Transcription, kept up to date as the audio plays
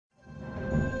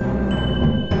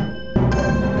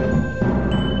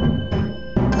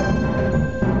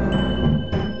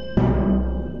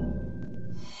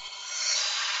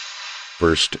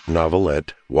First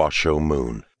novelette, Washoe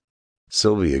Moon.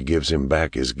 Sylvia gives him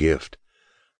back his gift.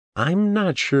 I'm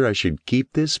not sure I should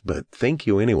keep this, but thank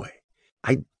you anyway.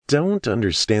 I don't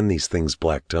understand these things,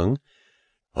 Black Tongue.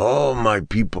 All my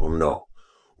people know.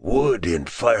 Wood and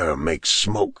fire make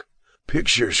smoke.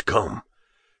 Pictures come.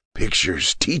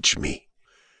 Pictures teach me.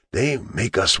 They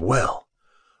make us well.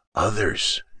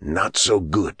 Others not so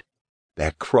good.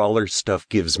 That crawler stuff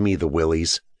gives me the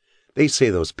willies. They say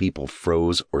those people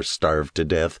froze or starved to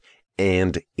death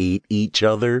and ate each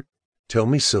other. Tell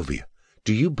me, Sylvia,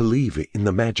 do you believe in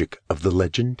the magic of the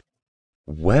legend?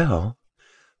 Well,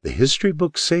 the history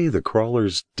books say the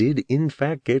crawlers did in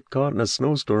fact get caught in a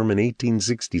snowstorm in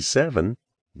 1867.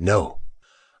 No,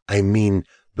 I mean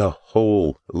the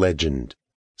whole legend.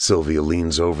 Sylvia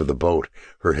leans over the boat,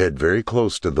 her head very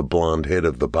close to the blonde head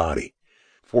of the body,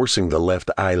 forcing the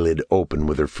left eyelid open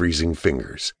with her freezing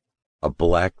fingers. A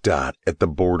black dot at the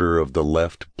border of the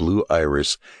left blue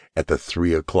iris at the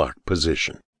 3 o'clock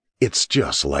position. It's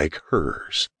just like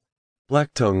hers.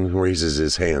 Black Tongue raises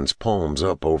his hands, palms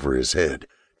up over his head.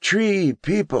 Tree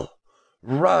people,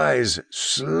 rise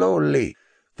slowly.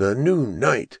 The new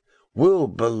night will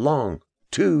belong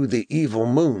to the evil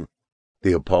moon.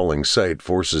 The appalling sight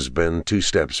forces Ben 2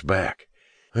 steps back.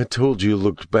 I told you it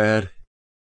looked bad.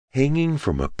 Hanging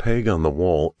from a peg on the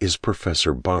wall is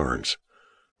Professor Barnes.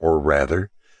 Or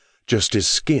rather, just his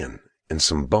skin and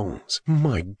some bones.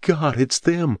 My God, it's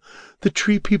them. The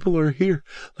tree people are here,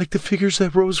 like the figures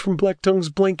that rose from Black Tongue's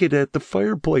blanket at the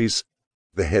fireplace.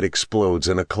 The head explodes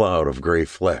in a cloud of gray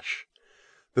flesh.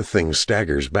 The thing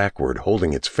staggers backward,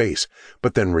 holding its face,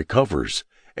 but then recovers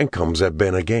and comes at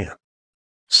Ben again.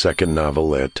 Second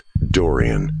novelette,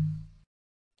 Dorian.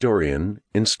 Dorian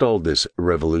installed this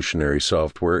revolutionary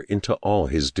software into all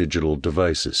his digital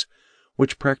devices,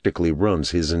 which practically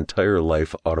runs his entire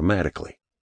life automatically.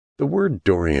 The word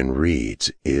Dorian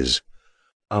reads is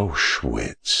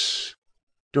Auschwitz.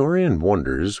 Dorian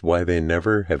wonders why they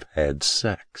never have had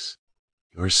sex.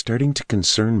 You're starting to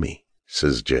concern me,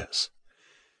 says Jess.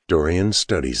 Dorian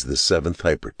studies the 7th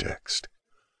hypertext.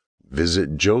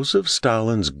 Visit Joseph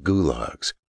Stalin's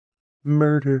gulags.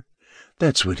 Murder.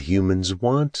 That's what humans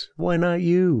want. Why not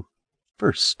you?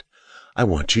 First, I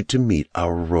want you to meet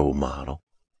our role model.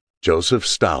 Joseph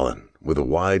Stalin, with a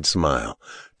wide smile,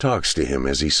 talks to him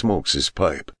as he smokes his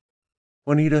pipe.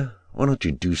 Juanita, why don't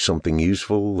you do something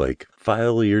useful, like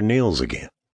file your nails again?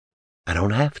 I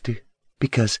don't have to,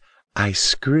 because I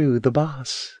screw the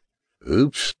boss.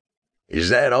 Oops. Is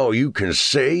that all you can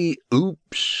say?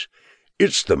 Oops.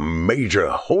 It's the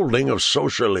major holding of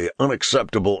socially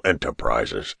unacceptable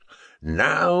enterprises.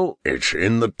 Now it's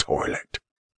in the toilet.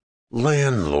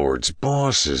 Landlords,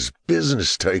 bosses,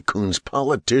 business tycoons,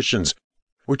 politicians.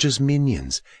 We're just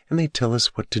minions, and they tell us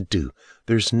what to do.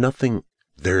 There's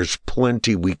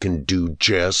plenty we can do,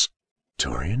 Jess.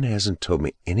 Dorian hasn't told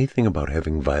me anything about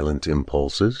having violent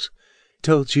impulses.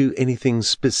 Told you anything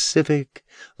specific,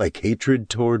 like hatred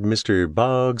toward Mr.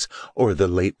 Boggs, or the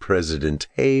late President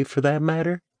Hay, for that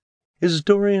matter? Is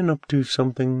Dorian up to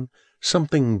something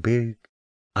big?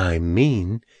 I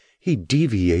mean, he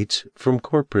deviates from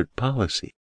corporate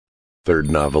policy.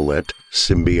 Third novelette,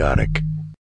 Symbiotic.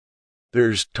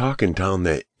 There's talk in town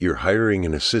that you're hiring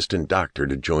an assistant doctor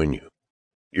to join you.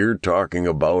 You're talking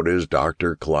about is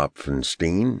Dr.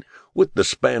 Klopfenstein? With the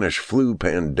Spanish flu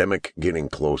pandemic getting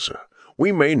closer,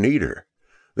 we may need her.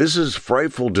 This is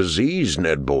frightful disease,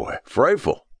 Ned boy,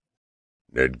 frightful.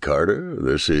 Ned Carter,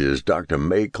 this is Dr.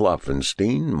 May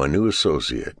Klopfenstein, my new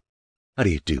associate. How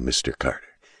do you do, Mr. Carter?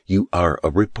 You are a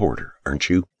reporter, aren't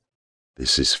you?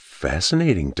 This is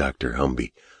fascinating, Dr.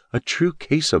 Humby. A true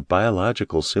case of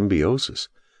biological symbiosis.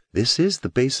 This is the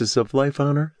basis of life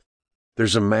on Earth.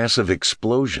 There's a massive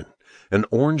explosion. An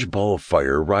orange ball of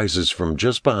fire rises from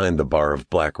just behind the bar of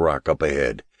black rock up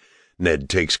ahead. Ned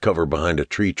takes cover behind a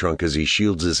tree trunk as he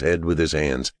shields his head with his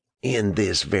hands. In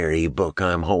this very book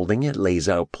I'm holding, it lays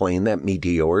out plain that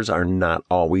meteors are not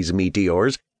always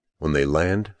meteors. When they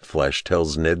land, Flash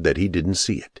tells Ned that he didn't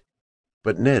see it.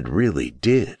 But Ned really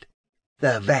did.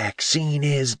 The vaccine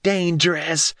is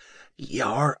dangerous.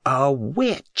 You're a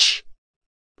witch.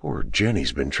 Poor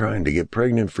Jenny's been trying to get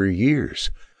pregnant for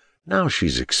years. Now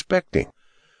she's expecting.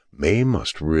 May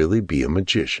must really be a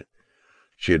magician.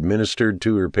 She administered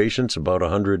to her patients about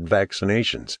 100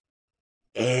 vaccinations.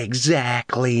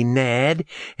 Exactly, Ned.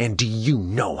 And do you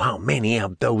know how many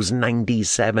of those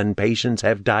 97 patients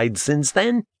have died since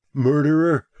then?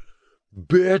 Murderer.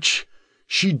 Bitch.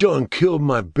 She done killed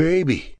my baby.